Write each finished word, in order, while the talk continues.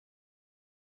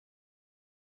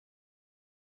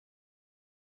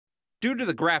Due to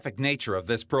the graphic nature of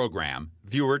this program,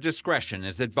 viewer discretion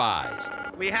is advised.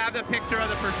 We have the picture of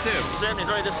the pursuit.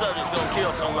 73, this subject's gonna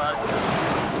kill somebody.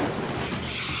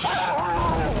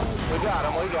 We got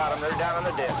him. They're down in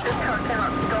the ditch.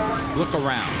 Look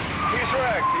around. He's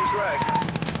wrecked.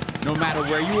 No matter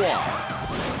where you are,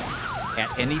 at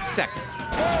any second,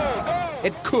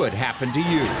 it could happen to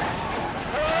you.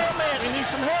 Oh, man, we need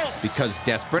some help. Because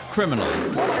desperate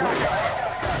criminals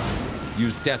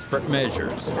use desperate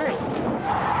measures.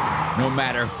 No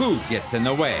matter who gets in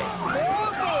the way.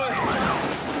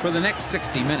 For the next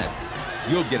 60 minutes,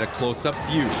 you'll get a close-up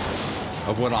view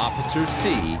of what officers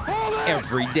see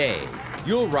every day.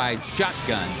 You'll ride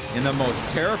shotgun in the most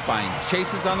terrifying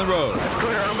chases on the road.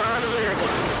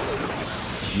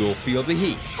 You'll feel the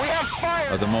heat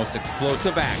of the most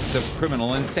explosive acts of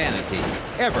criminal insanity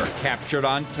ever captured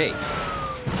on tape.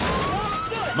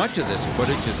 Much of this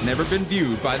footage has never been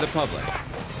viewed by the public.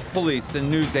 Police and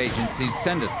news agencies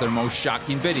send us their most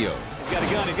shocking videos.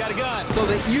 He's got a gun. So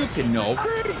that you can know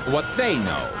what they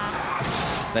know.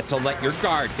 That to let your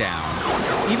guard down,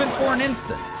 even for an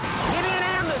instant,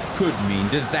 could mean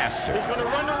disaster. He's gonna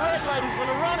run the red light. He's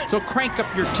gonna run it. So crank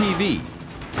up your TV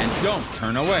and don't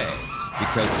turn away,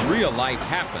 because real life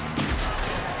happens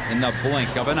in the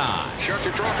blink of an eye. Shut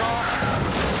your truck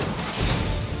off.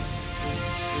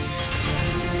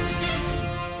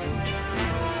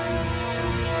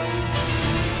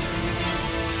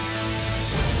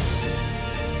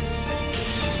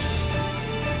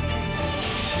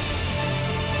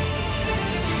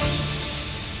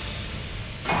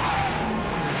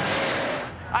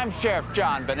 I'm Sheriff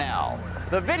John Bunnell.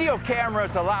 The video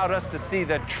cameras allowed us to see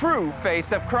the true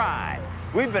face of crime.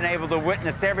 We've been able to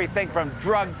witness everything from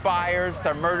drug buyers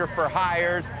to murder for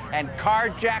hires and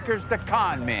carjackers to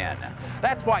con men.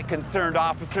 That's why concerned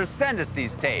officers send us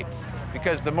these tapes,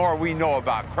 because the more we know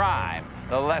about crime,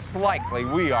 the less likely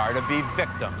we are to be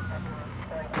victims.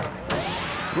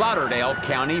 Lauderdale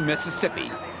County,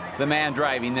 Mississippi. The man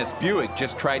driving this Buick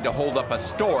just tried to hold up a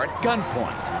store at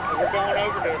gunpoint. We're going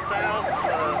over to south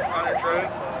on this road.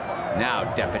 Now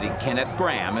Deputy Kenneth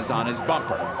Graham is on his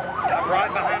bumper. I'm right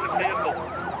behind the pistol.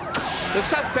 The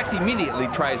suspect immediately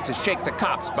tries to shake the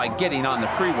cops by getting on the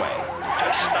freeway,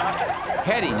 Just stop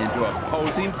heading into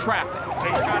opposing traffic. it.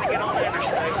 He's trying to get on the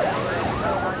interstate.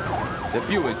 The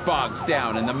Buick bogs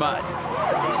down in the mud,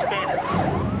 He's spinning.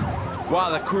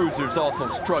 while the cruisers also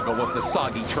struggle with the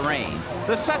soggy terrain.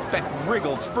 The suspect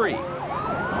wriggles free.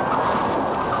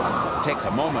 It takes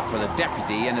a moment for the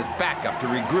deputy and his backup to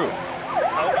regroup,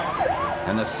 Hold on.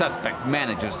 and the suspect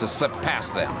manages to slip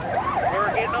past them.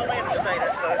 We're getting on the interstate,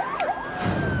 that's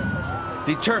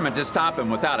Determined to stop him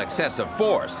without excessive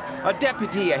force, a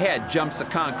deputy ahead jumps the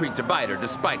concrete divider to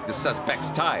spike the suspect's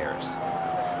tires.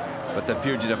 But the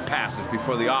fugitive passes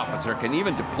before the officer can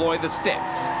even deploy the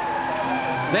sticks.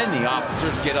 Then the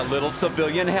officers get a little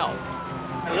civilian help.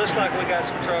 It looks like we got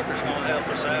some truckers gonna help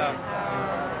us out.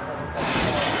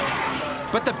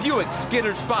 But the Buick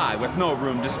skitters by with no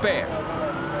room to spare.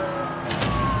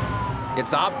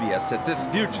 It's obvious that this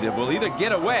fugitive will either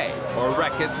get away or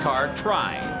wreck his car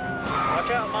trying.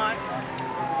 Watch out, Mike.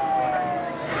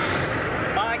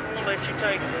 Mike, I'm gonna let you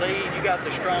take the lead. You got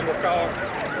the stronger car.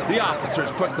 The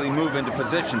officers quickly move into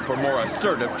position for more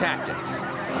assertive tactics.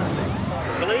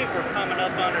 I believe we're coming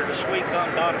up under the Sweet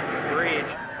Gum Bottom Bridge.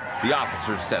 The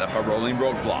officers set up a rolling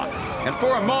roadblock, and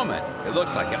for a moment, it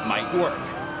looks like it might work.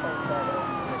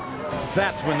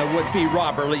 That's when the would-be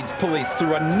robber leads police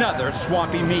through another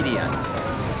swampy median.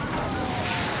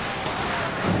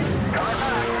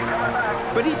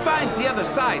 But he finds the other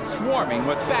side swarming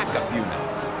with backup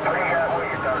units.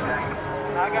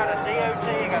 I got a DOT,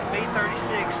 I got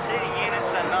B-36 city units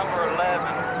and number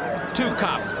 11. Two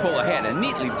cops pull ahead and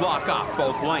neatly block off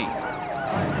both lanes.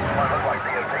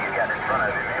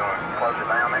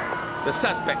 The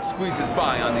suspect squeezes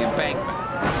by on the embankment.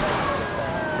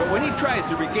 But when he tries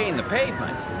to regain the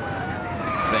pavement,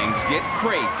 things get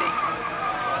crazy.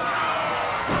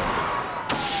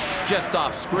 Just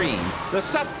off screen, the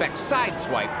suspect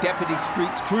sideswiped Deputy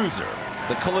Street's cruiser.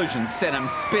 The collision sent him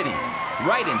spinning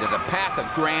right into the path of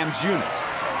Graham's unit.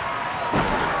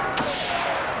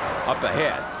 Up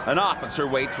ahead, an officer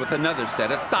waits with another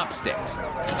set of stop sticks.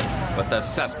 But the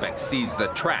suspect sees the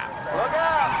trap. Look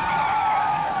out!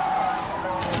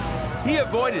 He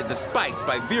avoided the spikes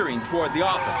by veering toward the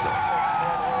officer.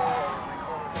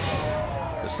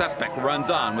 The suspect runs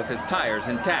on with his tires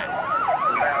intact.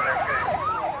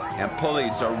 And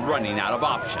police are running out of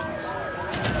options.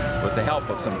 With the help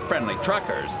of some friendly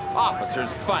truckers,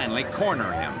 officers finally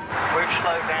corner him. We've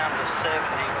slowed down to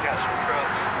 70. We've got some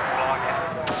trucks blocking.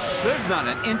 There's not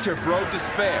an inch of road to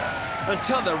spare.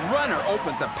 until the runner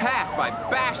opens a path by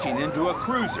bashing into a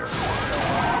cruiser.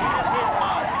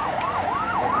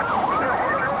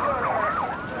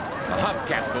 The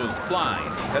hubcap goes flying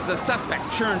as the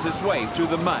suspect churns his way through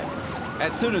the mud.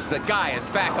 As soon as the guy is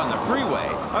back on the freeway,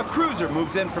 a cruiser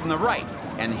moves in from the right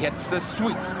and hits the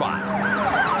sweet spot.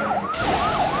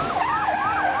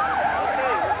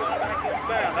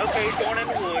 Okay, he's going in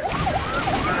the woods.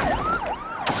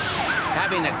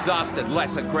 Having exhausted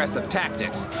less aggressive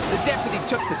tactics, the deputy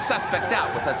took the suspect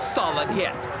out with a solid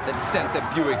hit that sent the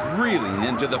Buick reeling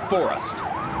into the forest.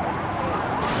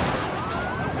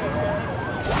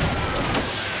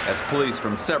 As police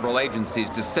from several agencies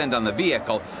descend on the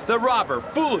vehicle, the robber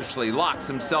foolishly locks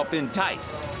himself in tight.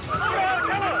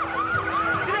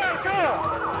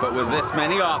 But with this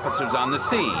many officers on the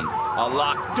scene, a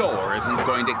locked door isn't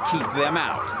going to keep them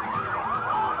out.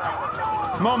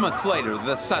 Moments later,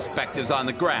 the suspect is on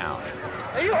the ground.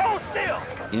 Hey, you hold still!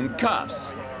 In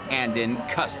cuffs and in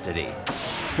custody.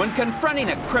 When confronting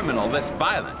a criminal this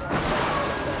violent,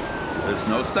 there's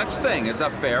no such thing as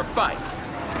a fair fight.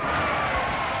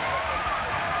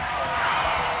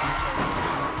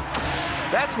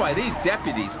 That's why these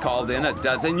deputies called in a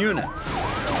dozen units.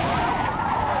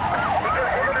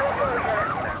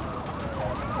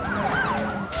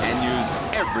 And used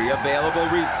every available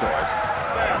resource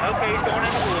Okay, he's going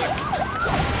in the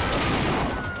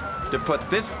woods. to put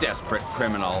this desperate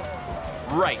criminal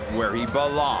right where he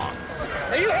belongs.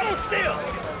 Hey, you hold still!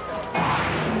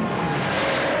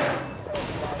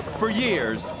 For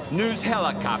years, news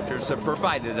helicopters have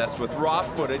provided us with raw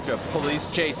footage of police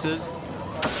chases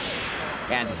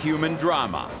and human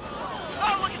drama.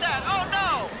 Oh, look at that!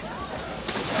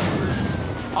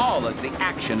 Oh, All as the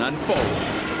action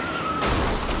unfolds.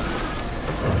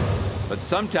 But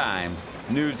sometimes,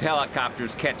 news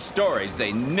helicopters catch stories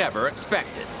they never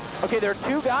expected. Okay, there are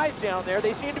two guys down there.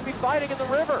 They seem to be fighting in the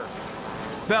river.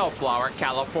 Bellflower,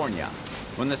 California.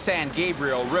 When the San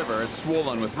Gabriel River is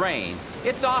swollen with rain,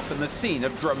 it's often the scene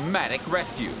of dramatic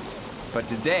rescues. But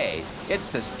today,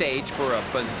 it's the stage for a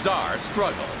bizarre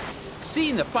struggle.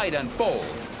 Seeing the fight unfold,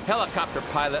 helicopter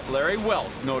pilot Larry Welch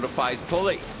notifies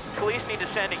police. no! Police need to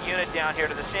send a unit down here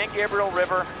to the San Gabriel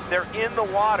River. They're in the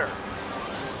water.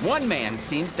 One man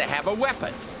seems to have a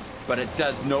weapon, but it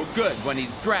does no good when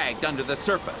he's dragged under the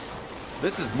surface.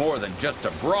 This is more than just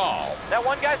a brawl. That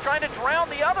one guy's trying to drown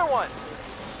the other one.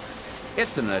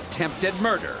 It's an attempted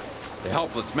murder. The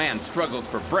helpless man struggles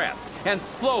for breath and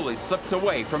slowly slips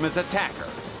away from his attacker.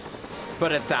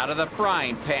 But it's out of the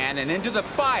frying pan and into the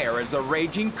fire as a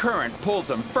raging current pulls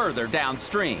him further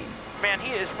downstream. Man,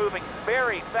 he is moving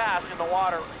very fast in the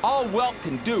water. All Welch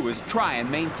can do is try and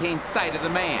maintain sight of the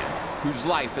man, whose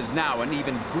life is now in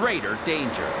even greater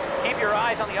danger. Keep your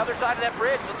eyes on the other side of that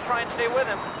bridge. Let's try and stay with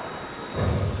him.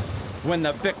 When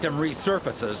the victim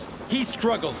resurfaces, he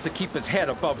struggles to keep his head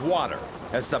above water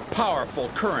as the powerful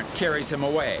current carries him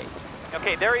away.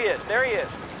 Okay, there he is. There he is.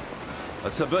 A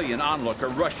civilian onlooker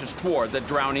rushes toward the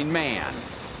drowning man.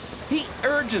 He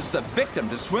urges the victim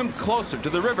to swim closer to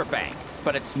the riverbank,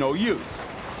 but it's no use.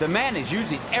 The man is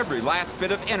using every last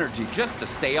bit of energy just to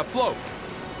stay afloat.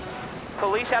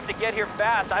 Police have to get here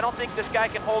fast. I don't think this guy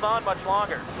can hold on much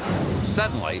longer.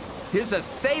 Suddenly, his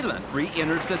assailant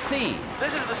re-enters the scene.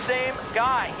 This is the same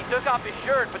guy. He took off his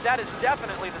shirt, but that is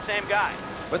definitely the same guy.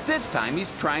 But this time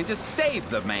he's trying to save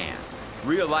the man.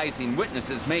 Realizing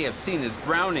witnesses may have seen his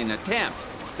drowning attempt,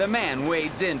 the man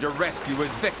wades in to rescue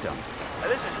his victim. Now,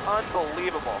 this is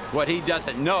unbelievable. What he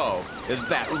doesn't know is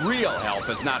that real help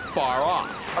is not far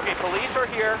off. Okay, police are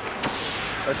here.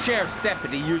 A sheriff's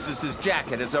deputy uses his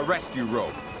jacket as a rescue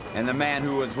rope, and the man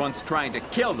who was once trying to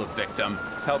kill the victim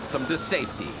helps him to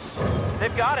safety.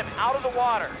 They've got him out of the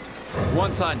water.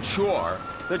 Once on shore,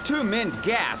 the two men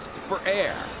gasp for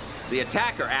air. The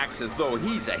attacker acts as though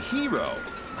he's a hero,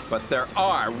 but there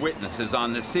are witnesses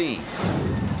on the scene,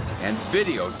 and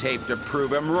videotape to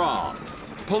prove him wrong.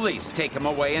 Police take him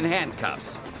away in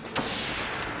handcuffs,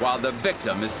 while the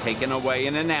victim is taken away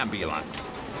in an ambulance.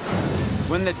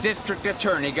 When the district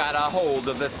attorney got a hold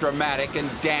of this dramatic and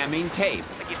damning tape,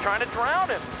 Like he's trying to drown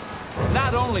him.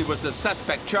 not only was the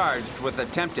suspect charged with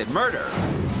attempted murder,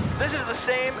 This is the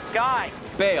same guy.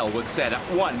 bail was set at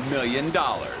 $1 million.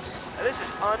 Now, this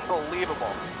is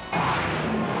unbelievable.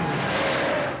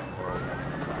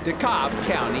 DeKalb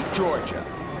County, Georgia.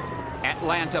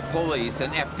 Atlanta police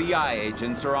and FBI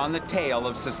agents are on the tail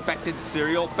of suspected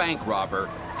serial bank robber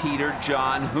Peter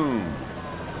John Hume.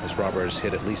 This robber has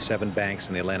hit at least 7 banks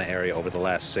in the Atlanta area over the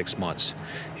last 6 months.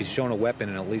 He's shown a weapon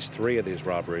in at least 3 of these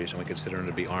robberies, and we consider him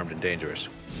to be armed and dangerous.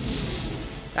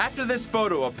 After this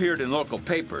photo appeared in local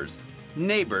papers,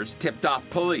 neighbors tipped off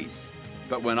police.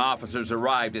 But when officers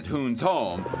arrived at Hoon's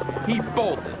home, he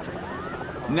bolted.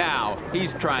 Now,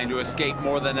 he's trying to escape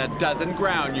more than a dozen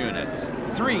ground units,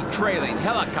 3 trailing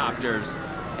helicopters,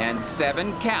 and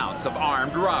 7 counts of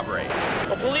armed robbery.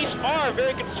 The police are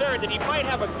very concerned that he might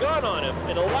have a gun on him,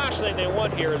 and the last thing they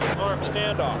want here is an armed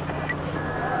standoff.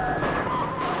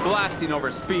 Blasting over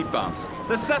speed bumps,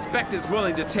 the suspect is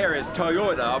willing to tear his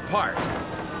Toyota apart.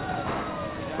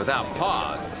 Without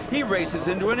pause, he races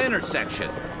into an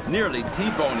intersection, nearly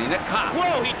T-boning a cop.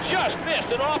 Whoa, he just missed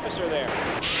an officer there.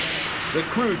 The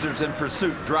cruisers in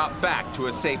pursuit drop back to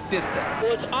a safe distance.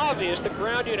 Well, it's obvious the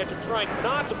ground units are trying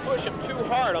not to push him too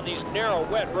hard on these narrow,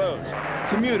 wet roads.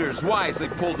 Commuters wisely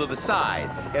pull to the side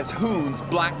as Hoon's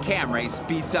black Camry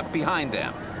speeds up behind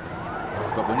them.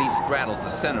 But when he straddles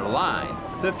the center line,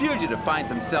 the fugitive finds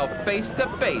himself face to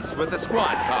face with a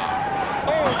squad car.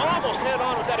 Oh, almost head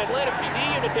on with that Atlanta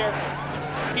PD unit there.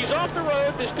 He's off the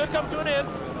road. This could come to an end.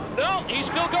 No, he's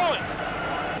still going.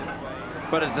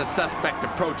 But as the suspect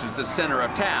approaches the center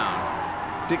of town,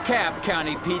 DeKalb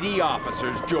County PD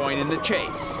officers join in the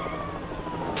chase.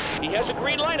 He has a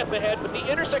green light up ahead, but the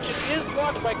intersection is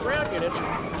blocked by ground units.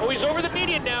 Oh, he's over the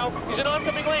median now. He's in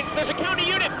oncoming lanes. There's a county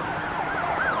unit.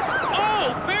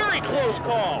 Oh, very close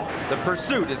call. The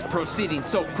pursuit is proceeding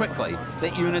so quickly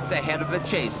that units ahead of the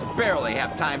chase barely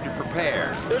have time to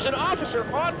prepare. There's an officer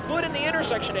on foot in the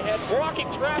intersection ahead,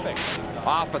 blocking traffic.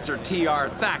 Officer T.R.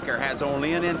 Thacker has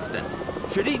only an instant.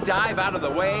 Should he dive out of the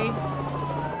way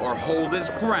or hold his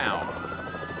ground?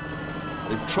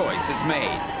 The choice is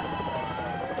made.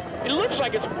 It looks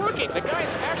like it's working. The guy's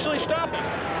actually stopping.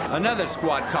 Another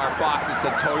squad car boxes the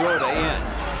Toyota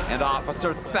in, and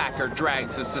Officer Thacker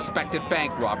drags the suspected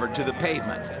bank robber to the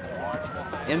pavement.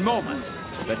 In moments,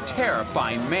 the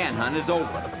terrifying manhunt is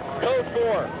over. Code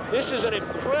 4, this is an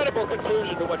incredible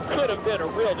conclusion to what could have been a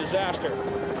real disaster.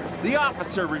 The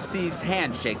officer receives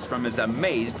handshakes from his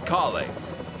amazed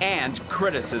colleagues and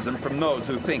criticism from those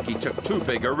who think he took too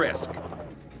big a risk.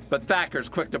 But Thacker's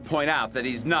quick to point out that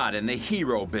he's not in the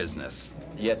hero business.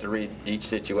 You have to read each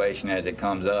situation as it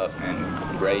comes up, and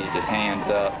he raised his hands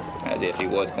up as if he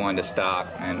was going to stop.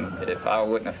 And if I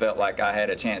wouldn't have felt like I had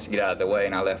a chance to get out of the way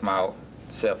and I left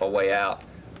myself a way out,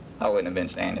 I wouldn't have been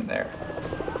standing there.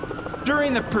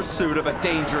 During the pursuit of a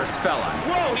dangerous felon,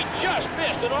 whoa, he just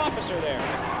missed an officer there.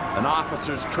 An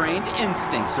officer's trained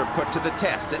instincts are put to the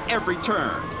test at every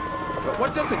turn. But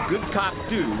what does a good cop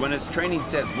do when his training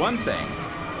says one thing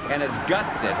and his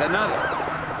gut says another?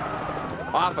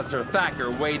 Officer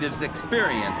Thacker weighed his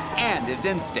experience and his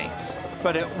instincts.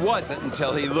 But it wasn't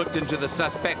until he looked into the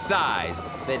suspect's eyes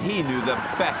that he knew the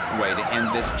best way to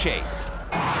end this chase.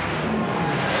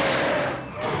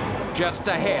 Just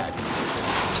ahead,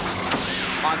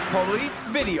 on police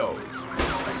videos.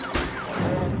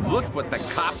 Look what the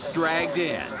cops dragged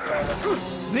in.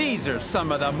 These are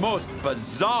some of the most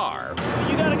bizarre.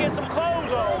 You gotta get some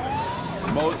clothes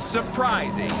on. Most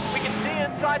surprising. We can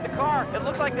see inside the car. It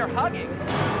looks like they're hugging.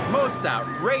 Most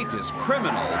outrageous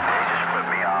criminals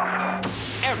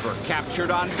ever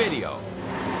captured on video.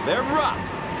 They're rough,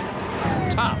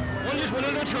 tough, One just went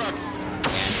in the truck.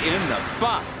 and in the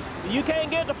buff. You can't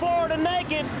get to Florida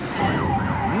naked.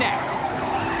 Next.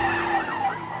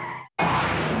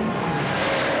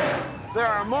 There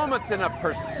are moments in a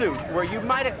pursuit where you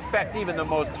might expect even the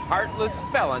most heartless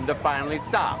felon to finally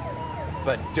stop.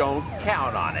 But don't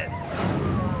count on it.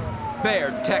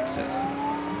 Baird, Texas.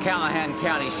 Callahan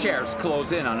County sheriffs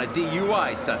close in on a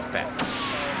DUI suspect.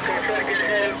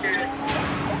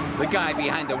 The guy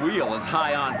behind the wheel is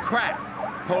high on crack,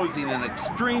 posing an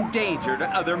extreme danger to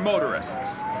other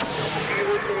motorists.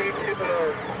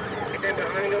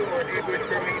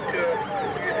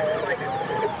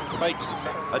 Spikes.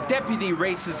 A deputy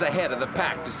races ahead of the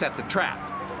pack to set the trap.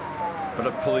 But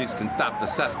if police can stop the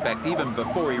suspect even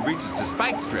before he reaches the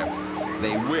spike strip,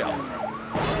 they will.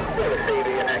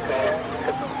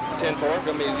 10-4,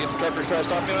 gonna be get the truckers try to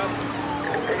stop you up?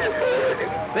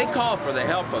 They call for the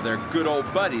help of their good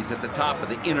old buddies at the top of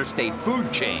the interstate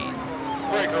food chain.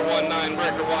 Breaker 19,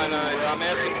 breaker 19. I'm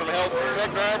asking for help from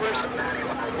truck drivers.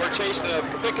 We're chasing a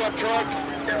pickup truck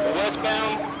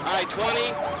westbound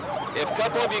I-20. If a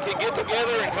couple of you could get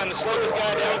together and kind of slow this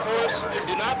guy down for us,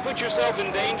 do not put yourself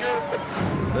in danger.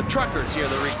 The truckers hear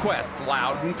the request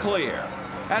loud and clear.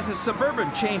 As the Suburban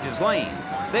changes lanes,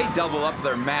 they double up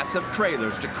their massive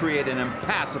trailers to create an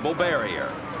impassable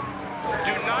barrier.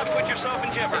 Do not put yourself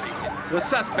in jeopardy. The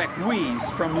suspect weaves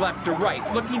from left to right,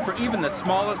 looking for even the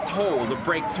smallest hole to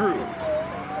break through.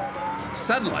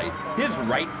 Suddenly, his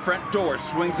right front door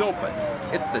swings open.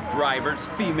 It's the driver's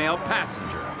female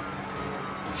passenger.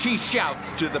 She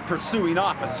shouts to the pursuing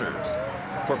officers.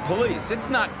 For police, it's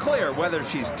not clear whether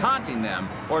she's taunting them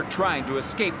or trying to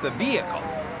escape the vehicle.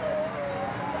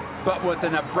 But with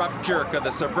an abrupt jerk of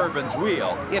the Suburban's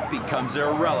wheel, it becomes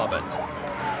irrelevant.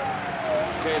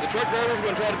 Okay, the truck driver's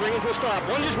going to try to bring him to a stop.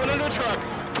 One just went under the truck.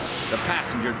 The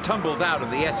passenger tumbles out of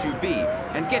the SUV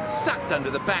and gets sucked under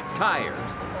the back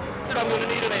tires. I'm going to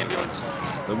need an ambulance.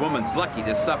 The woman's lucky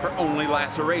to suffer only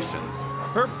lacerations.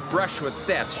 Her brush with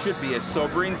death should be a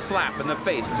sobering slap in the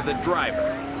face to the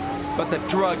driver. But the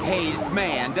drug-hazed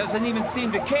man doesn't even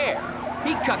seem to care.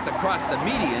 He cuts across the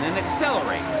median and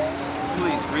accelerates.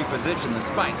 Police reposition the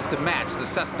spikes to match the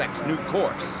suspect's new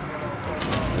course.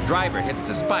 The driver hits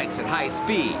the spikes at high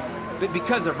speed, but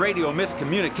because of radio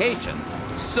miscommunication,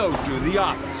 so do the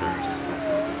officers.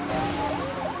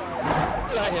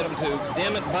 I hit him too.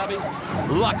 Damn it, Bobby.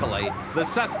 Luckily, the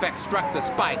suspect struck the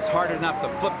spikes hard enough to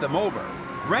flip them over,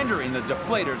 rendering the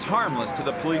deflators harmless to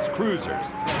the police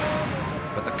cruisers.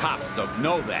 But the cops don't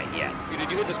know that yet.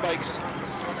 Did you hit the spikes?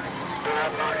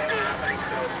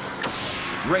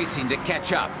 Racing to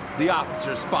catch up, the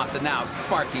officers spot the now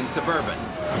sparking Suburban.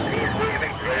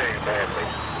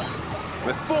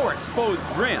 With 4 exposed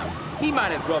rims, he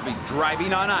might as well be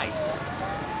driving on ice.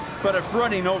 But if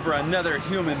running over another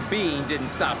human being didn't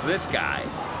stop this guy,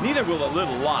 neither will a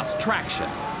little lost traction.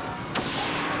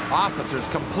 Officers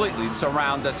completely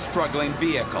surround the struggling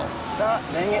vehicle.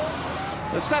 Dang it.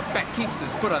 The suspect keeps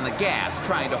his foot on the gas,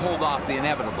 trying to hold off the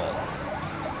inevitable.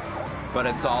 But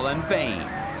it's all in vain.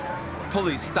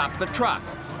 Police stop the truck,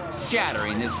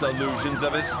 shattering his delusions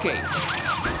of escape.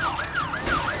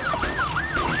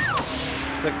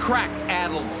 The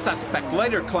crack-addled suspect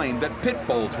later claimed that pit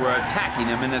bulls were attacking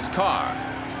him in his car.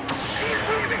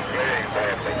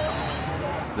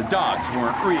 The dogs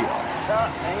weren't real.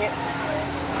 Dang it.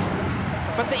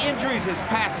 But the injuries his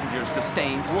passengers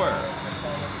sustained were.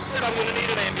 I'm going to need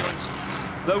an ambulance.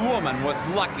 The woman was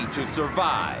lucky to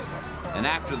survive. And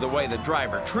after the way the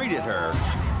driver treated her,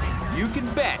 you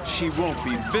can bet she won't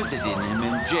be visiting him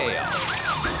in jail.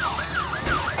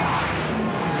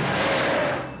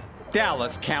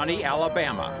 Dallas County,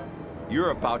 Alabama.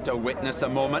 You're about to witness a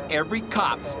moment every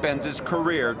cop spends his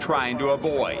career trying to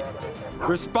avoid.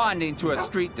 Responding to a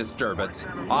street disturbance,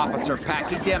 Officer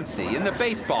Packy Dempsey in the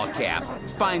baseball cap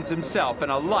finds himself in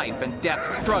a life and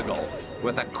death struggle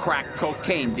with a crack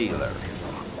cocaine dealer.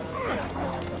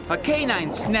 A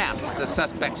canine snaps at the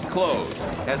suspect's clothes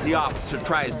as the officer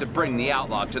tries to bring the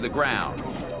outlaw to the ground.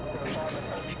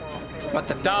 But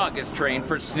the dog is trained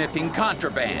for sniffing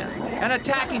contraband, and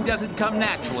attacking doesn't come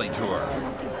naturally to her.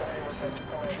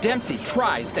 Dempsey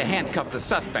tries to handcuff the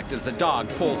suspect as the dog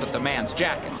pulls at the man's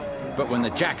jacket. But when the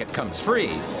jacket comes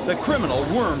free, the criminal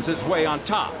worms his way on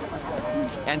top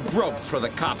and gropes for the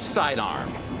cop's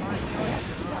sidearm.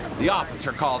 The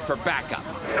officer calls for backup.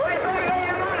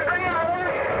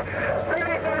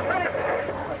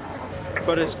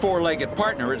 But his 4-legged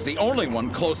partner is the only one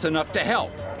close enough to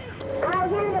help.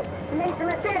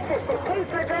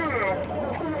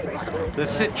 The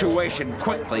situation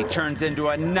quickly turns into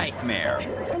a nightmare.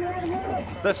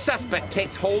 The suspect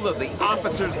takes hold of the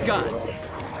officer's gun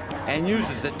and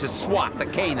uses it to swat the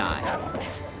canine.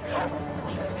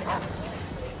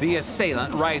 The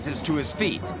assailant rises to his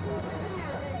feet.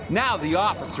 Now the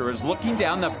officer is looking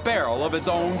down the barrel of his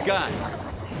own gun.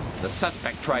 The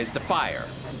suspect tries to fire,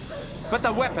 but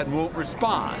the weapon won't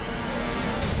respond.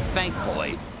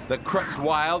 Thankfully, the crook's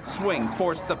wild swing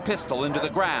forced the pistol into the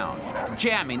ground,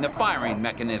 jamming the firing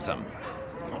mechanism.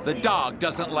 The dog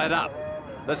doesn't let up.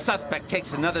 The suspect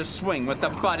takes another swing with the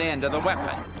butt end of the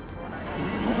weapon.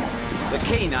 The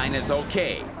canine is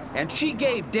okay, and she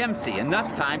gave Dempsey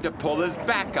enough time to pull his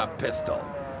backup pistol.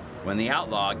 When the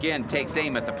outlaw again takes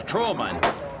aim at the patrolman,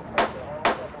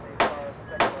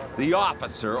 the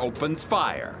officer opens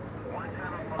fire.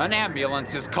 An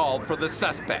ambulance is called for the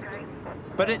suspect,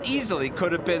 but it easily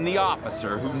could have been the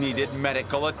officer who needed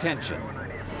medical attention.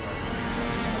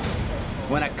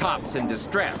 When a cop's in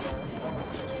distress,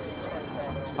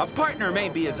 a partner may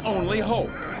be his only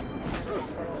hope,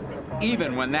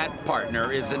 even when that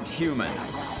partner isn't human.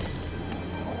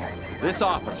 This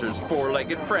officer's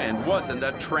 4-legged friend wasn't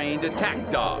a trained attack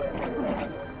dog.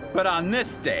 But on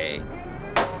this day,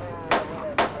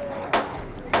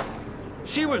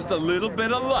 she was the little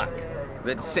bit of luck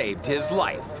that saved his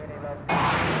life.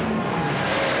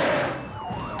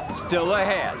 Still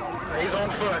ahead. He's on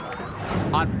foot.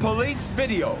 On police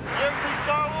videos.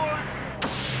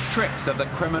 Tricks of the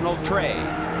criminal trade.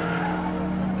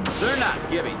 They're not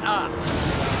giving up.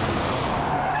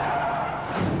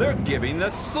 They're giving the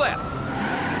slip.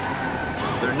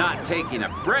 They're not taking a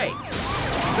break.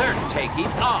 They're taking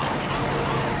off.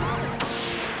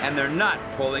 And they're not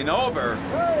pulling over.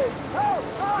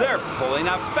 They're pulling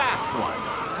a fast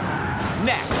one.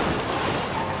 Next.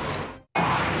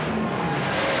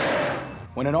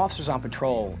 When an officer's on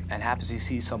patrol and happens to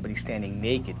see somebody standing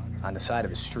naked on the side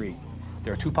of a street,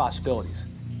 there are two possibilities.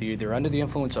 They're either under the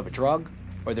influence of a drug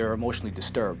or they're emotionally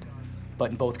disturbed.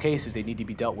 But in both cases, they need to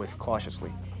be dealt with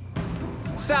cautiously.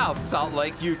 South Salt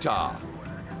Lake, Utah.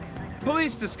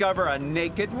 Police discover a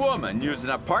naked woman using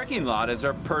a parking lot as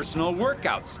her personal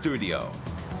workout studio.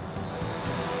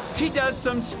 She does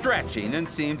some stretching and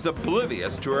seems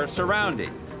oblivious to her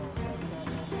surroundings.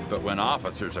 But when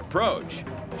officers approach,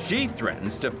 she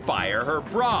threatens to fire her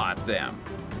bra at them.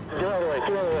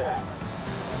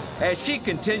 As she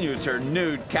continues her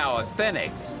nude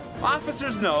calisthenics,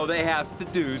 officers know they have to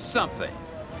do something.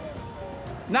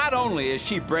 Not only is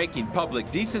she breaking public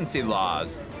decency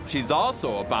laws, she's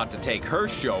also about to take her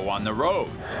show on the road.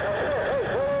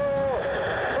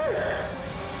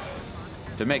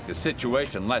 To make the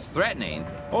situation less threatening,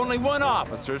 only one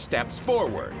officer steps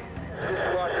forward.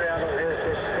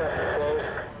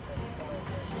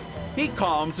 He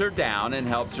calms her down and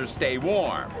helps her stay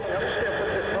warm.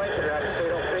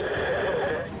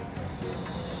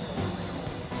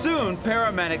 Soon,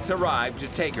 paramedics arrive to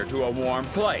take her to a warm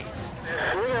place,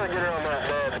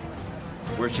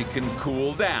 where she can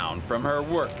cool down from her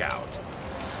workout.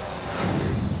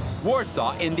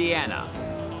 Warsaw, Indiana.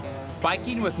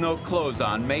 Biking with no clothes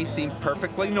on may seem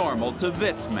perfectly normal to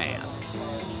this man.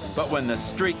 But when the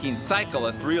streaking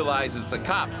cyclist realizes the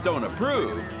cops don't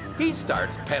approve, he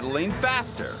starts pedaling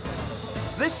faster.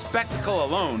 This spectacle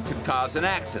alone could cause an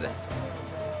accident.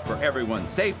 For everyone's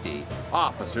safety,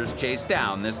 officers chase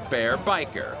down this bare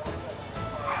biker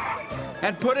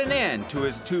and put an end to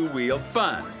his two-wheeled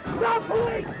fun. Stop,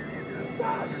 police!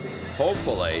 Stop.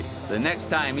 Hopefully, the next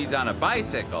time he's on a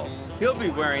bicycle, he'll be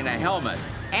wearing a helmet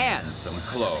and some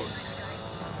clothes.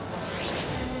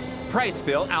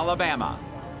 Priceville, Alabama.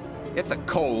 It's a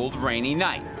cold, rainy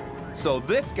night, so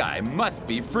this guy must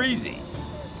be freezing.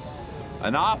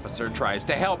 An officer tries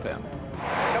to help him.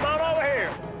 Come on over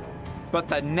here. But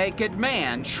the naked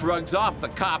man shrugs off the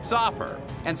cop's offer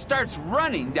and starts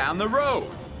running down the road.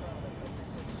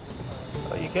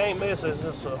 Well, you can't miss it.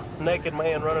 It's a naked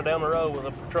man running down the road with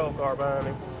a patrol car behind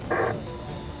him.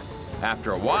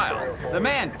 After a while, the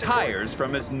man tires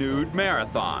from his nude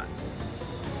marathon.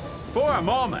 For a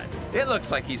moment, it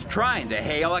looks like he's trying to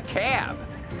hail a cab,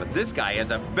 but this guy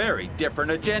has a very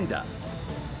different agenda.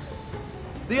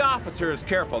 The officer is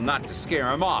careful not to scare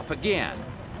him off again.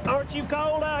 Aren't you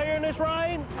cold out here in this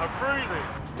rain? I'm freezing.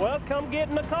 Well, come get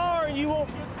in the car and you won't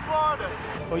get to Florida.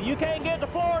 Well, you can't get to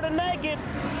Florida naked.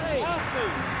 Hey.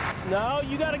 No,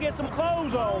 you got to get some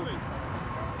clothes on.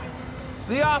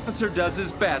 The officer does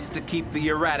his best to keep the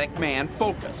erratic man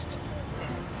focused.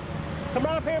 Come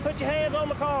right up here and put your hands on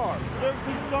the car.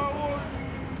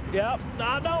 Yep.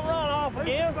 Now, don't run off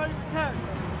again.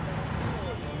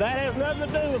 That has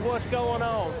nothing to do with what's going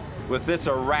on. With this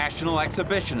irrational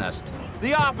exhibitionist,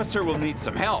 the officer will need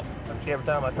some help. Every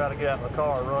time I try to get out of the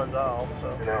car, it runs off. So.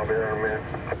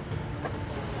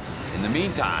 In the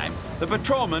meantime, the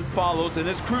patrolman follows in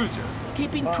his cruiser,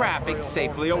 keeping traffic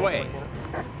safely away.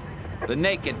 The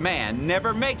naked man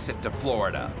never makes it to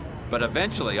Florida, but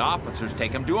eventually officers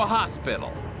take him to a hospital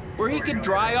where he can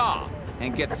dry off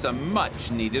and get some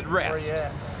much-needed rest.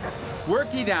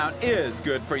 Working out is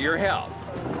good for your health.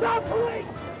 Stop, police!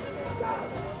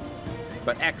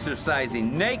 But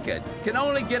exercising naked can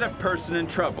only get a person in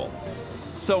trouble.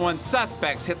 So when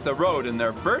suspects hit the road in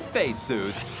their birthday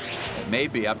suits, it may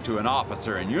be up to an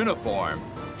officer in uniform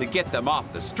to get them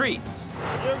off the streets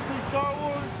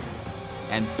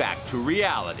and back to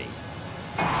reality.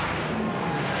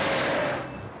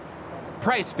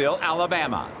 Priceville,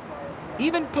 Alabama.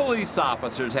 Even police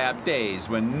officers have days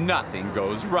when nothing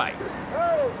goes right.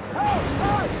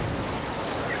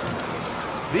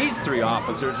 These three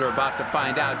officers are about to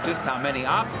find out just how many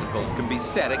obstacles can be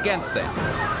set against them.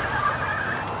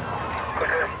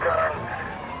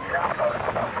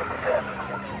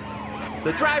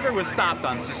 The driver was stopped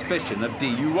on suspicion of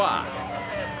DUI,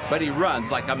 but he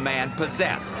runs like a man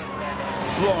possessed,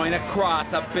 blowing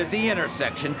across a busy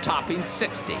intersection topping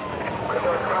 60.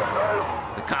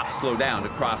 The cops slow down to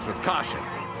cross with caution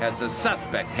as the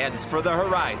suspect heads for the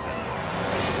horizon.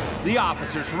 The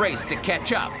officers race to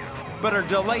catch up, but are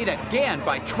delayed again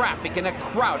by traffic in a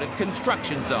crowded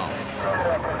construction zone.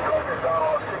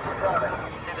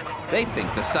 They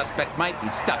think the suspect might be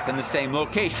stuck in the same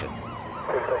location,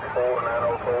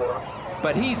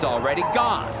 but he's already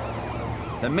gone.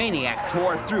 The maniac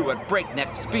tore through at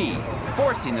breakneck speed,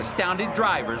 forcing astounded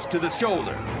drivers to the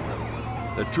shoulder.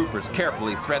 The troopers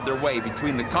carefully thread their way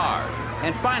between the cars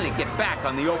and finally get back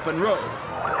on the open road.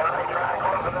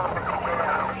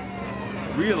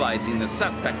 Realizing the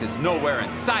suspect is nowhere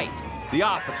in sight, the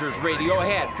officers radio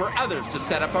ahead for others to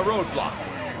set up a roadblock.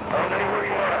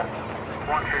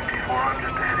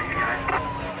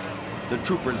 The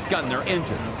troopers gun their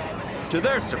engines. To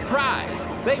their surprise,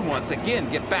 they once again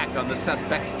get back on the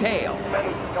suspect's tail.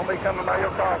 Don't be coming by your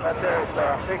car right there.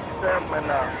 It's 67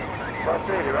 and Bus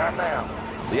City right now.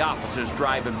 The officers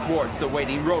drive him towards the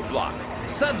waiting roadblock.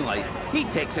 Suddenly, he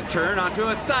takes a turn onto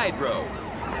a side road.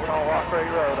 We're on Rock Creek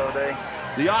Road, O.D.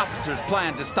 The officers'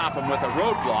 plan to stop him with a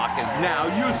roadblock is now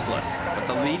useless, but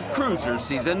the lead cruiser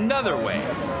sees another way.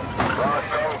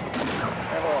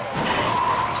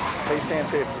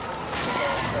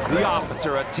 The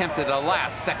officer attempted a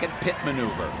last-second pit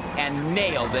maneuver and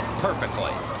nailed it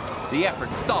perfectly. The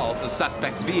effort stalls the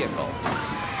suspect's vehicle.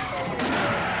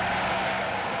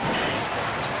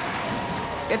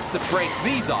 It's the break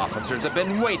these officers have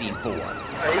been waiting for.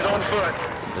 He's on foot.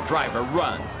 The driver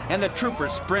runs, and the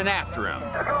troopers sprint after him.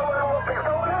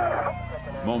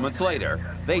 Moments later,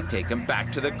 they take him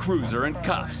back to the cruiser in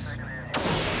cuffs.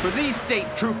 For these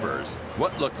state troopers,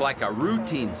 what looked like a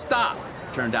routine stop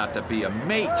turned out to be a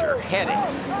major headache.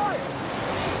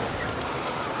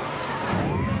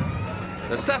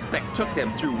 The suspect took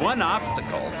them through one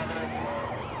obstacle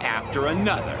after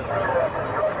another.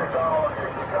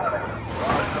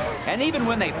 And even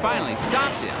when they finally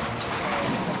stopped him,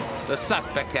 the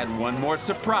suspect had one more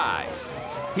surprise.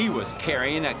 He was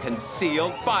carrying a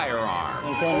concealed firearm.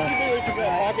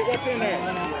 What's in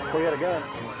there? We got a gun.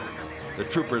 The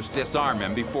troopers disarm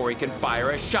him before he can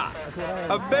fire a shot.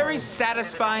 A very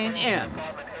satisfying end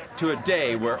to a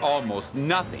day where almost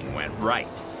nothing went right.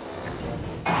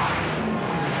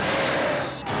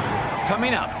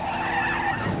 Coming up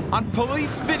on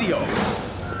police videos,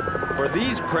 for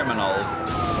these criminals,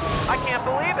 I can't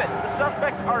believe it. The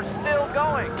suspects are still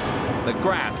going. the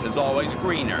grass is always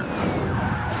greener.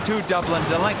 Two Dublin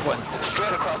delinquents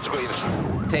Straight across the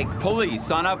green. take police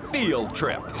on a field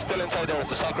trip. Still inside there at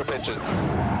the soccer pitches.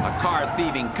 A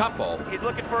car-thieving couple He's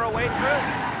looking for a way through.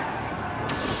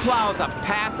 plows a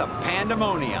path of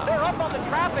pandemonium. They're up on the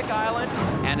traffic island.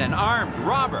 And an armed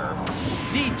robber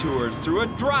detours through a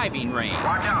driving range.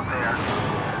 Watch out there.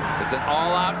 It's an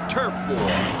all-out turf war.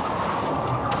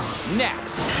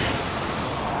 Next.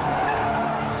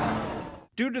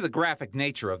 Due to the graphic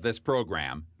nature of this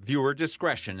program, viewer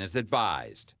discretion is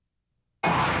advised.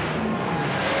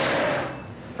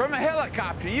 From a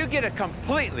helicopter, you get a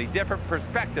completely different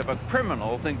perspective of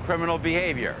criminals and criminal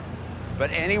behavior. But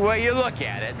any way you look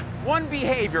at it, one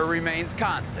behavior remains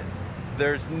constant.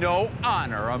 There's no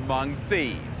honor among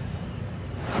thieves.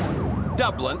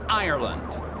 Dublin, Ireland.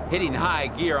 Hitting high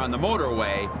gear on the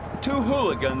motorway, two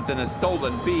hooligans in a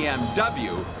stolen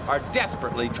BMW are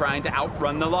desperately trying to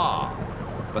outrun the law.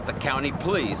 But the county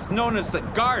police, known as the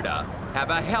Garda, have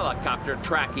a helicopter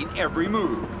tracking every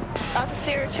move.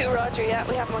 Officer 2, Roger, yeah,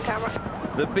 we have him on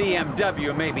camera. The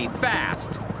BMW may be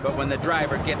fast, but when the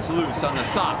driver gets loose on the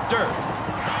soft dirt,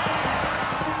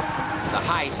 the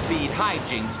high-speed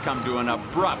hijinks come to an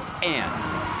abrupt end.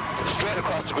 Straight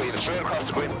across the green. Straight across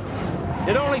the green.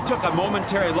 It only took a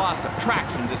momentary loss of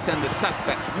traction to send the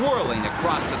suspects whirling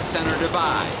across the center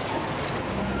divide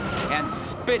and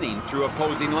spinning through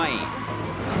opposing lanes.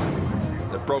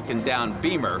 The broken-down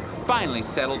Beamer finally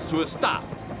settles to a stop,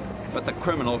 but the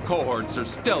criminal cohorts are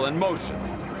still in motion.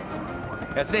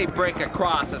 As they break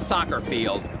across a soccer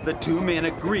field, the two men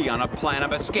agree on a plan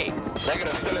of escape.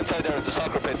 Negative. Still inside there at the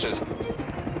soccer pitches.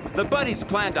 The buddies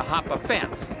plan to hop a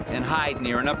fence and hide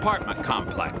near an apartment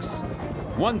complex.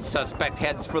 One suspect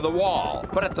heads for the wall,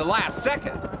 but at the last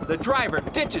second, the driver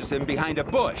ditches him behind a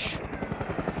bush.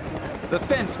 The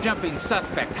fence-jumping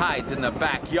suspect hides in the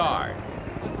backyard,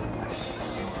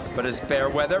 but his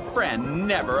fair-weather friend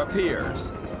never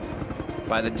appears.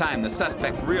 By the time the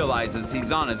suspect realizes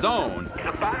he's on his own,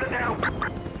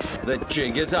 the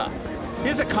jig is up.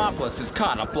 His accomplice is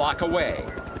caught a block away,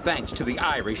 thanks to the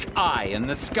Irish eye in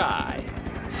the sky.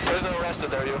 Prisoner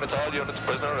arrested there, units. All units,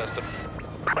 prisoner arrested.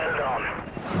 Well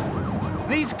done.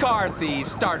 These car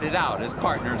thieves started out as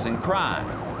partners in crime.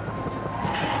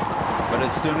 But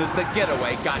as soon as the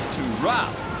getaway got too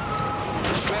rough,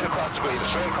 Straight across the green.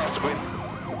 Straight across the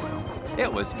green.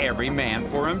 it was every man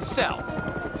for himself.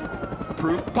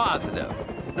 Proof positive.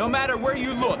 No matter where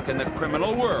you look in the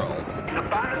criminal world,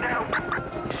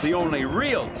 the only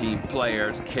real team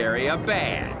players carry a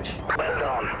badge. Well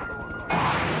done.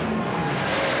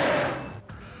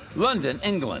 London,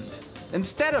 England.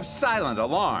 Instead of silent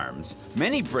alarms,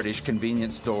 many British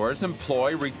convenience stores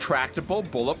employ retractable,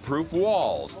 bulletproof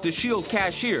walls to shield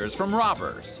cashiers from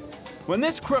robbers. When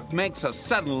this crook makes a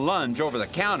sudden lunge over the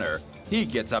counter, he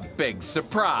gets a big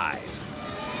surprise.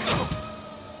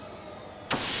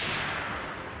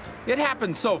 It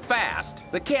happens so fast,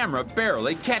 the camera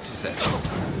barely catches it.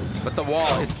 But the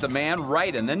wall hits the man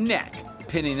right in the neck,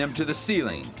 pinning him to the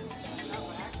ceiling.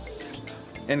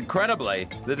 Incredibly,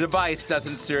 the device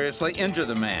doesn't seriously injure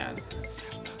the man.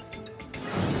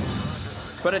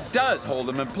 But it does hold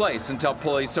him in place until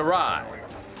police arrive.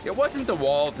 It wasn't the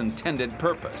wall's intended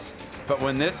purpose, but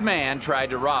when this man tried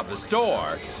to rob the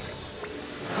store,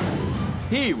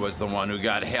 he was the one who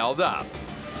got held up.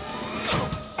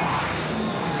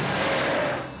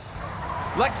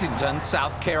 Lexington,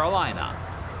 South Carolina.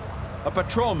 A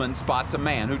patrolman spots a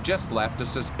man who just left a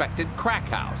suspected crack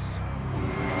house.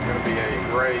 It's going to be a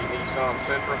gray Nissan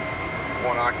Sentra,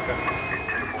 one occupant.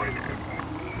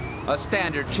 A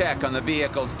standard check on the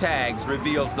vehicle's tags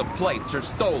reveals the plates are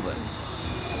stolen.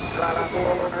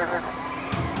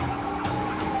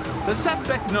 The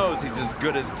suspect knows he's as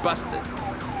good as busted,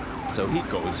 so he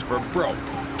goes for broke.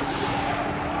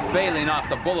 Bailing off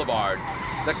the boulevard,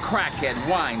 the crackhead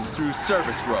winds through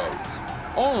service roads,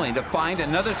 only to find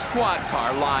another squad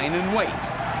car lying in wait.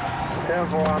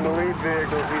 10-4 on the lead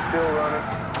vehicle, he's still running.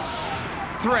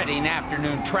 Threading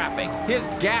afternoon traffic, his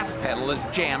gas pedal is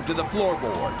jammed to the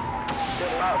floorboard.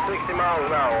 About 60 miles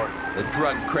an hour. The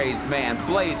drug-crazed man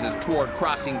blazes toward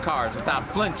crossing cars without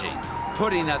flinching,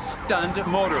 putting a stunned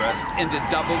motorist into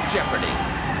double jeopardy.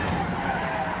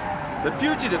 The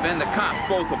fugitive and the cop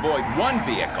both avoid one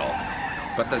vehicle,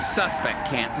 but the suspect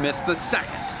can't miss the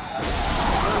second.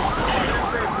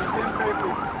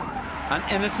 An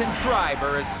innocent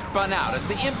driver is spun out as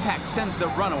the impact sends the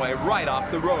runaway right off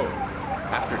the road.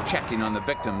 After checking on the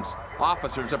victims,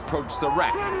 officers approach the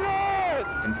wreck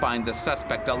and find the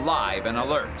suspect alive and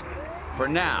alert. For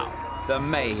now, the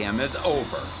mayhem is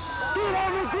over.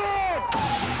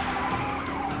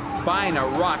 Buying a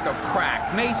rock of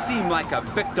crack may seem like a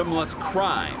victimless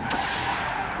crime,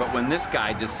 but when this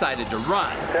guy decided to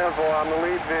run, 10-4 on the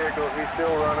lead vehicle, he's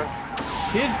still running.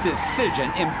 his decision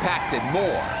impacted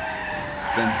more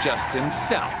than just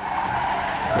himself.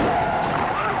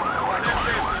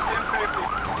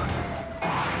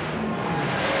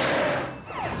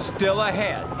 Still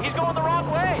ahead. He's going the wrong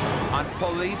way. On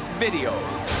police videos.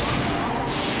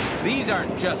 These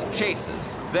aren't just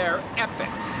chases, they're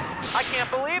epics. I can't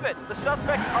believe it. The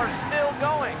suspects are still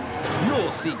going.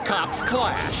 You'll see cops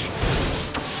clash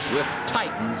with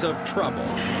titans of trouble.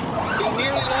 He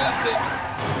nearly lost it.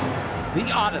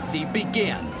 The Odyssey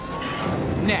begins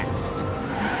next.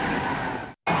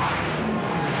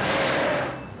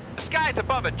 The skies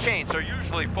above a chase are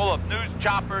usually full of news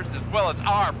choppers as well as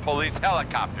our police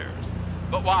helicopters.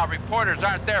 But while reporters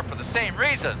aren't there for the same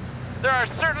reasons, there are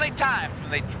certainly times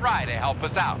when they try to help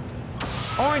us out.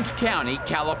 Orange County,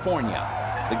 California.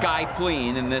 The guy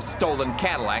fleeing in this stolen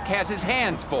Cadillac has his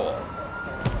hands full.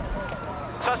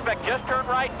 Suspect just turned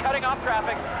right, cutting off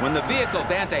traffic. When the vehicle's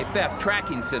anti-theft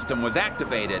tracking system was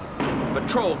activated,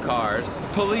 patrol cars,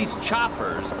 police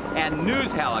choppers, and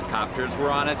news helicopters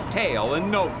were on his tail in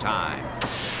no time.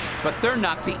 But they're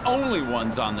not the only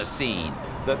ones on the scene.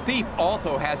 The thief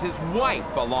also has his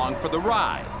wife along for the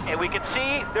ride. And we can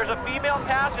see there's a female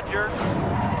passenger.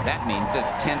 That means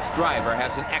this tense driver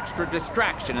has an extra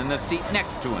distraction in the seat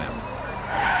next to him.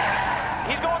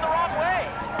 He's going the wrong way.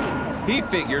 He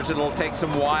figures it'll take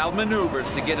some wild maneuvers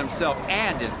to get himself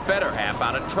and his better half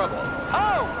out of trouble.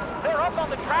 Oh, they're up on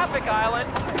the traffic island.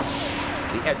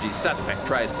 The edgy suspect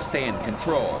tries to stay in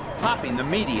control, hopping the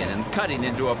median and cutting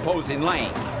into opposing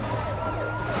lanes.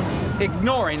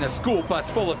 Ignoring a school bus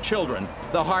full of children,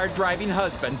 the hard-driving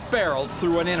husband barrels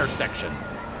through an intersection.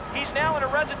 He's now in a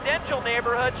residential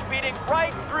neighborhood, speeding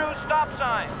right through stop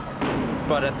signs.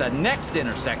 But at the next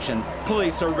intersection,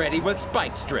 police are ready with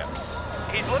spike strips.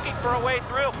 He's looking for a way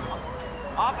through.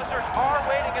 Officers are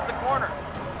waiting at the corner.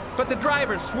 But the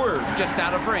driver swerves just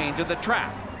out of range of the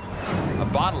trap. A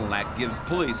bottleneck gives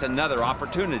police another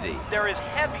opportunity. There is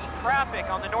heavy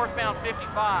traffic on the northbound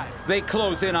 55. They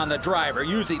close in on the driver,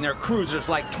 using their cruisers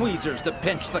like tweezers to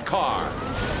pinch the car.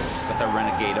 But the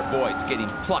renegade avoids getting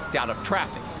plucked out of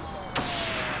traffic.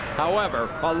 However,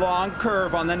 a long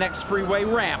curve on the next freeway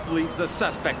ramp leaves the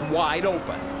suspect wide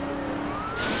open.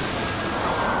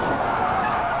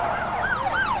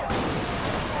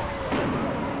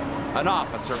 An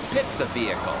officer pits the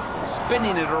vehicle,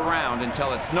 spinning it around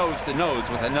until it's nose-to-nose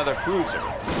with another cruiser.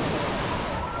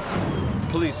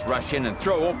 Police rush in and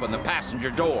throw open the passenger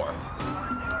door.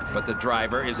 But the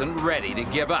driver isn't ready to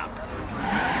give up.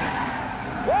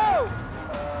 Whoa!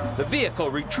 The vehicle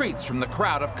retreats from the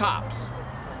crowd of cops.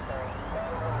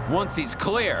 Once he's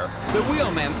clear, the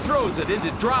wheelman throws it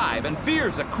into drive and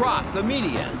veers across the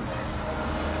median.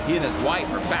 He and his wife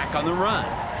are back on the run.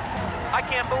 I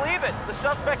can't believe it. The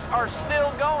suspects are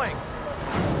still going.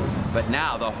 But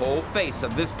now the whole face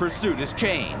of this pursuit has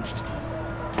changed.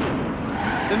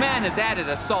 The man has added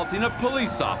assaulting a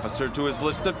police officer to his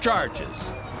list of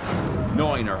charges.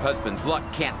 Knowing her husband's luck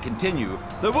can't continue,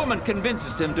 the woman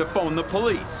convinces him to phone the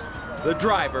police. The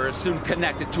driver is soon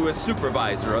connected to a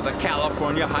supervisor of the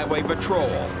California Highway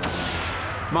Patrol.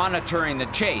 Monitoring the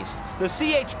chase, the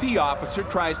CHP officer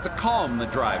tries to calm the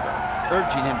driver,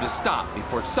 urging him to stop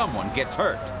before someone gets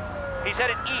hurt. He's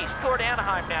headed east toward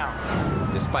Anaheim now.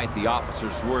 Despite the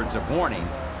officer's words of warning,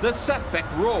 the suspect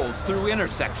rolls through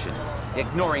intersections,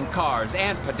 ignoring cars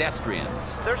and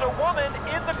pedestrians. There's a woman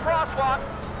in the crosswalk.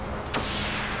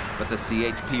 But the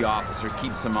CHP officer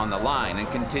keeps him on the line and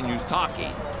continues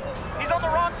talking. He's on the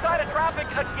wrong side of traffic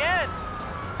again.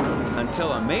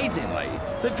 Until amazingly,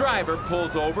 the driver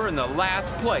pulls over in the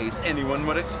last place anyone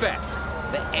would expect,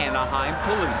 the Anaheim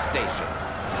police station.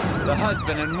 The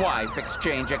husband and wife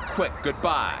exchange a quick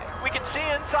goodbye. We can see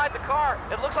inside the car.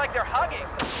 It looks like they're hugging.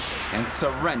 And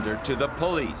surrender to the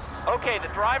police. Okay, the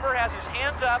driver has his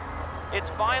hands up. It's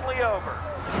finally over.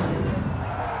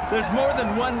 There's more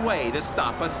than one way to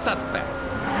stop a suspect.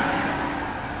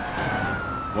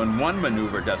 When one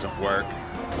maneuver doesn't work,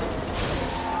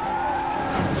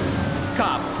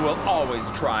 cops will always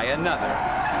try another.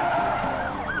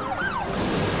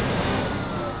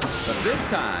 But this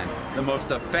time, the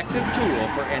most effective tool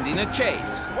for ending a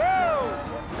chase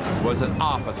was an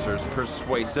officer's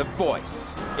persuasive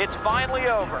voice. It's finally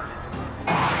over.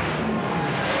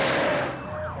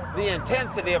 The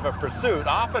intensity of a pursuit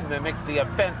often mimics the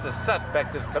offense a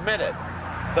suspect has committed.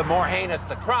 The more heinous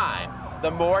the crime, the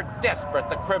more desperate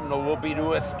the criminal will be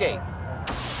to escape.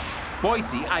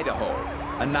 Boise, Idaho.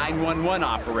 A 911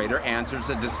 operator answers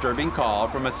a disturbing call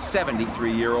from a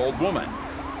 73-year-old woman.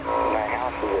 My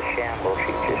house is a shambles.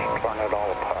 She just torn it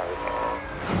all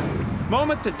apart.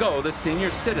 Moments ago, the senior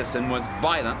citizen was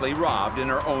violently robbed in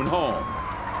her own home.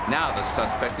 Now the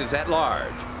suspect is at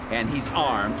large, and he's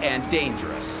armed and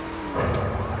dangerous.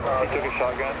 Took a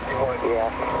shotgun? Yeah.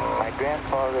 My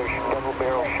grandfather's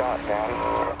double-barrel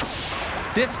shotgun.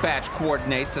 Dispatch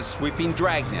coordinates a sweeping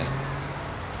dragnet,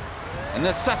 and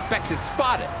the suspect is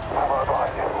spotted,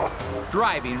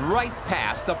 driving right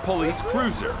past a police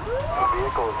cruiser. The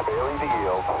vehicle is failing to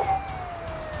yield.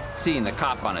 Seeing the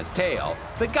cop on his tail,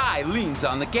 the guy leans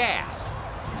on the gas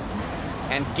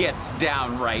and gets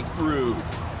downright rude.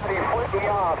 He flipped me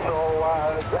off, so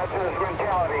that's his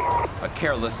mentality. A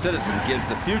careless citizen gives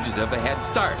the fugitive a head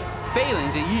start,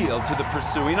 failing to yield to the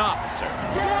pursuing officer.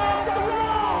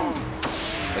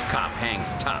 The cop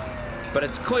hangs tough, but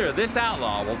it's clear this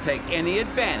outlaw will take any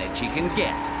advantage he can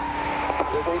get.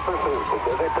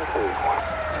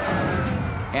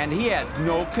 And he has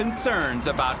no concerns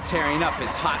about tearing up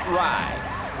his hot ride.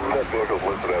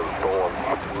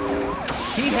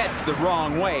 He heads the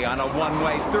wrong way on a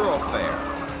one-way thoroughfare.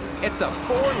 It's a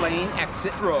 4-lane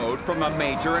exit road from a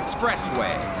major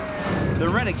expressway. The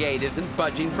renegade isn't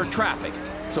budging for traffic,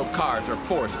 so cars are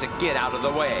forced to get out of the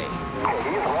way.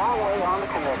 He's wrong way on the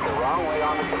connector, wrong way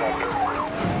on the connector.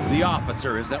 The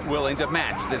officer isn't willing to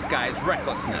match this guy's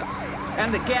recklessness,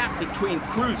 and the gap between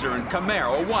Cruiser and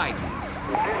Camaro widens.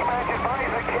 Dispatch advise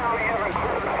the county hasn't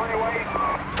cleared the freeway.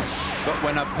 But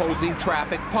when opposing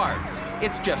traffic parts,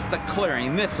 it's just the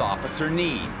clearing this officer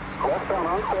needs. Westbound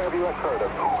on Fairview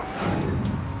Curtis.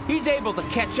 He's able to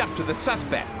catch up to the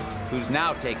suspect, who's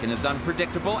now taken his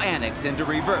unpredictable annex into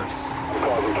reverse.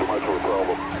 Causing too much of a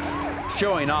problem.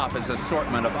 Showing off his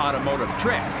assortment of automotive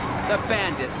tricks, the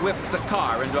bandit whips the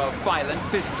car into a violent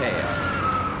fishtail.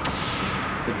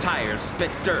 The tires spit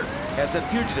dirt as the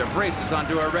fugitive races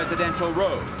onto a residential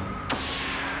road.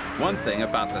 One thing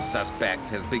about the suspect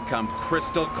has become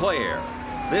crystal clear.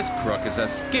 This crook is a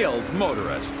skilled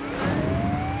motorist.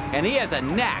 And he has a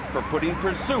knack for putting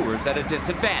pursuers at a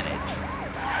disadvantage.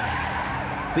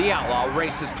 The outlaw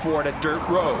races toward a dirt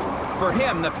road. For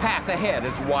him, the path ahead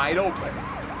is wide open.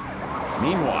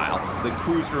 Meanwhile, the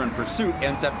cruiser in pursuit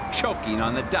ends up choking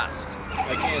on the dust.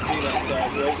 I can't see that,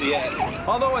 Sarge. Where's he at?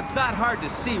 Although it's not hard to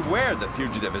see where the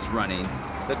fugitive is running,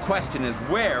 the question is,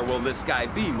 where will this guy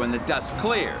be when the dust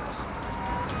clears?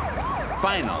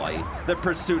 Finally, the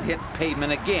pursuit hits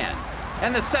pavement again,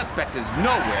 and the suspect is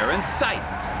nowhere in sight.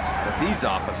 But these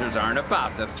officers aren't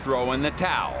about to throw in the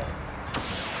towel.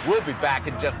 We'll be back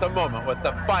in just a moment with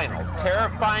the final,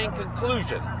 terrifying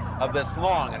conclusion of this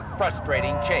long and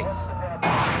frustrating chase.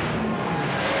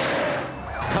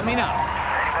 Coming up,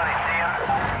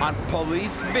 on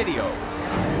police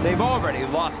videos. They've already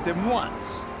lost him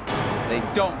once. They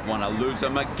don't want to lose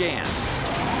him again.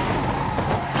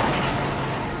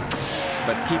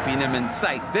 But keeping him in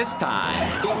sight this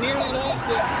time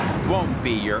won't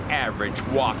be your average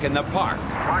walk in the park.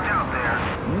 Watch out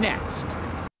there. Next.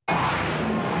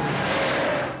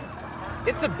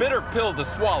 It's a bitter pill to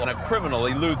swallow when a criminal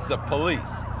eludes the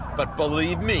police. But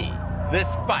believe me, this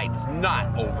fight's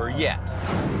not over yet.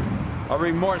 A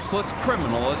remorseless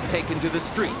criminal is taken to the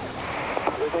streets.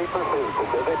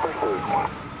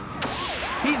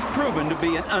 He's proven to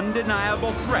be an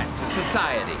undeniable threat to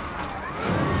society.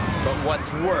 But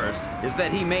what's worse is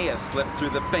that he may have slipped through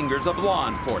the fingers of law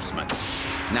enforcement.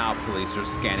 Now police are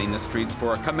scanning the streets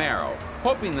for a Camaro,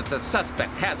 hoping that the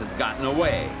suspect hasn't gotten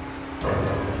away.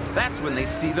 That's when they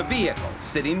see the vehicle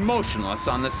sitting motionless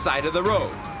on the side of the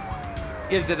road.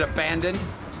 Is it abandoned?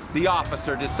 The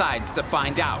officer decides to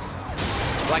find out.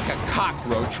 Like a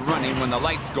cockroach running when the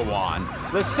lights go on,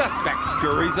 the suspect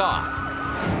scurries off.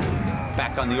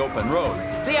 Back on the open road,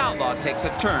 the outlaw takes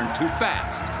a turn too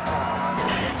fast.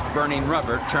 Burning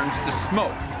rubber turns to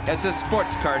smoke as the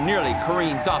sports car nearly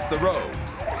careens off the road.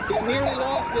 He nearly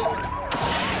lost it.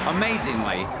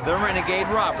 Amazingly, the renegade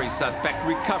robbery suspect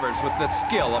recovers with the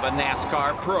skill of a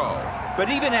NASCAR pro. But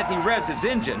even as he revs his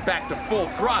engine back to full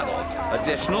throttle,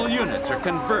 additional units are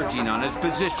converging on his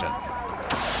position.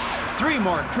 3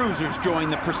 more cruisers join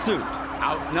the pursuit.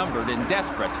 Outnumbered and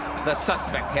desperate, the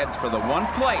suspect heads for the one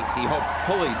place he hopes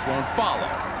police won't follow.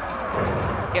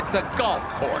 It's a golf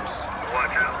course.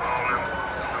 Watch out,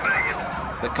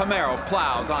 Bowman. The Camaro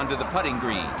plows onto the putting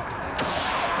green.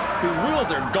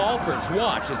 Bewildered golfers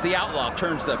watch as the outlaw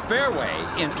turns the fairway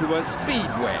into a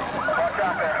speedway. Watch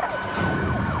out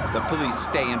there. The police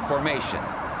stay in formation,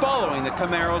 following the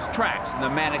Camaro's tracks in the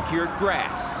manicured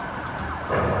grass.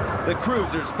 The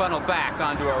cruisers funnel back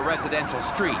onto a residential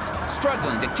street,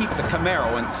 struggling to keep the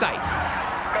Camaro in sight.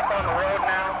 Up on the road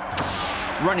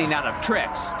now. Running out of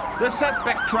tricks, the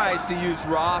suspect tries to use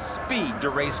raw speed to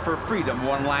race for freedom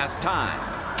one last time.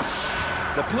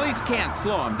 The police can't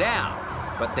slow him down,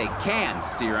 but they can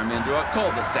steer him into a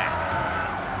cul-de-sac.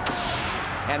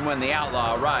 And when the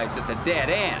outlaw arrives at the dead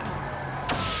end,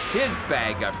 his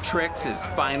bag of tricks is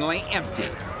finally empty.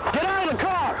 Get out of the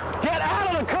car! Get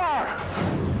out of the car!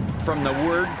 From the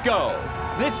word go,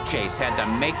 this chase had the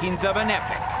makings of an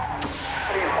epic.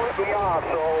 He flipped me off,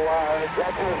 so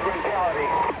that's his brutality.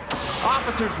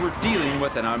 Officers were dealing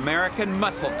with an American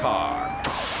muscle car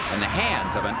in the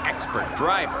hands of an expert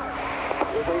driver.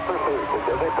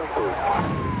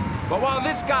 But while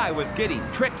this guy was getting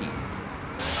tricky,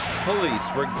 police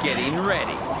were getting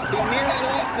ready. He nearly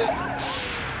lost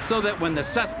it. So that when the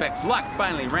suspect's luck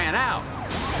finally ran out,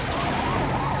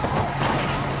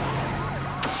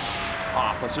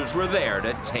 officers were there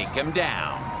to take him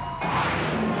down.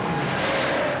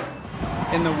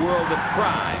 In the world of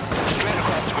crime,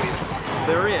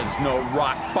 there is no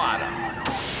rock bottom.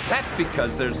 That's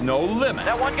because there's no limit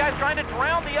That one guy's trying to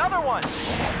drown the other one.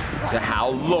 to how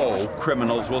low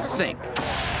criminals will sink,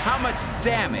 how much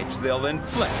damage they'll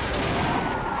inflict,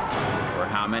 or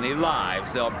how many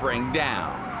lives they'll bring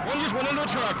down. One just went into a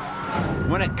truck.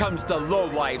 When it comes to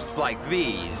lowlifes like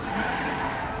these,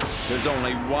 there's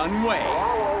only one way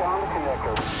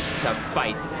to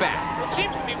fight back. It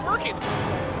seems to be working.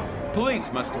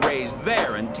 Police must raise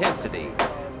their intensity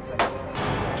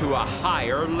to a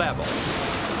higher level.